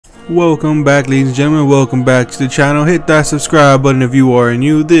Welcome back, ladies and gentlemen. Welcome back to the channel. Hit that subscribe button if you are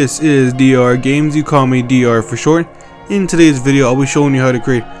new. This is DR Games. You call me DR for short. In today's video, I'll be showing you how to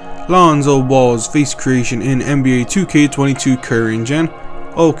create Lonzo Ball's face creation in NBA 2K22 current gen.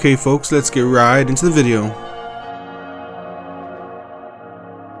 Okay folks, let's get right into the video.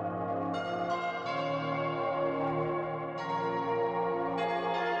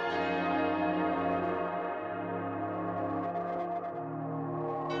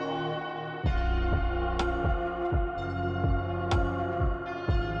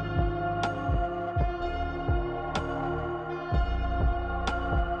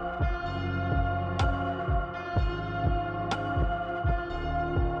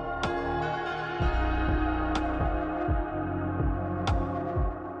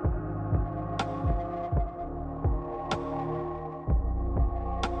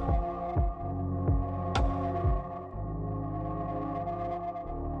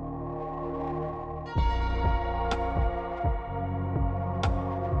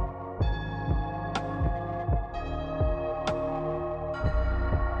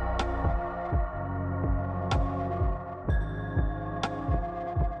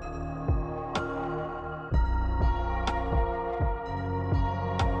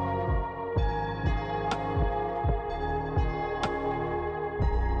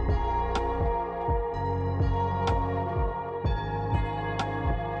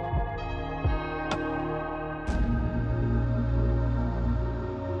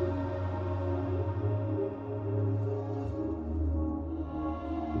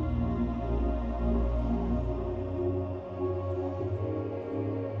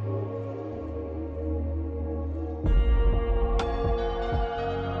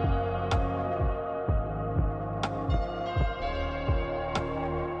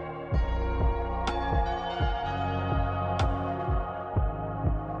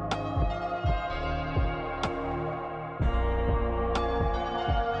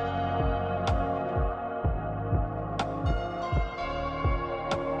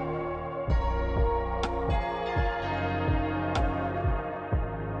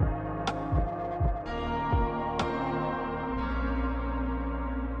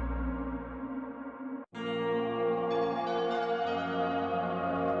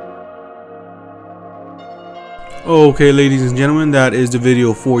 Okay, ladies and gentlemen, that is the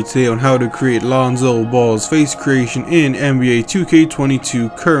video for today on how to create Lonzo Ball's face creation in NBA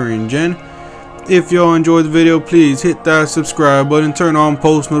 2K22 current gen. If y'all enjoyed the video, please hit that subscribe button, turn on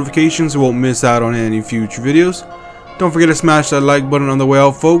post notifications so you won't miss out on any future videos. Don't forget to smash that like button on the way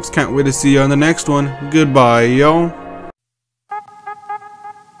out, folks. Can't wait to see you on the next one. Goodbye, y'all.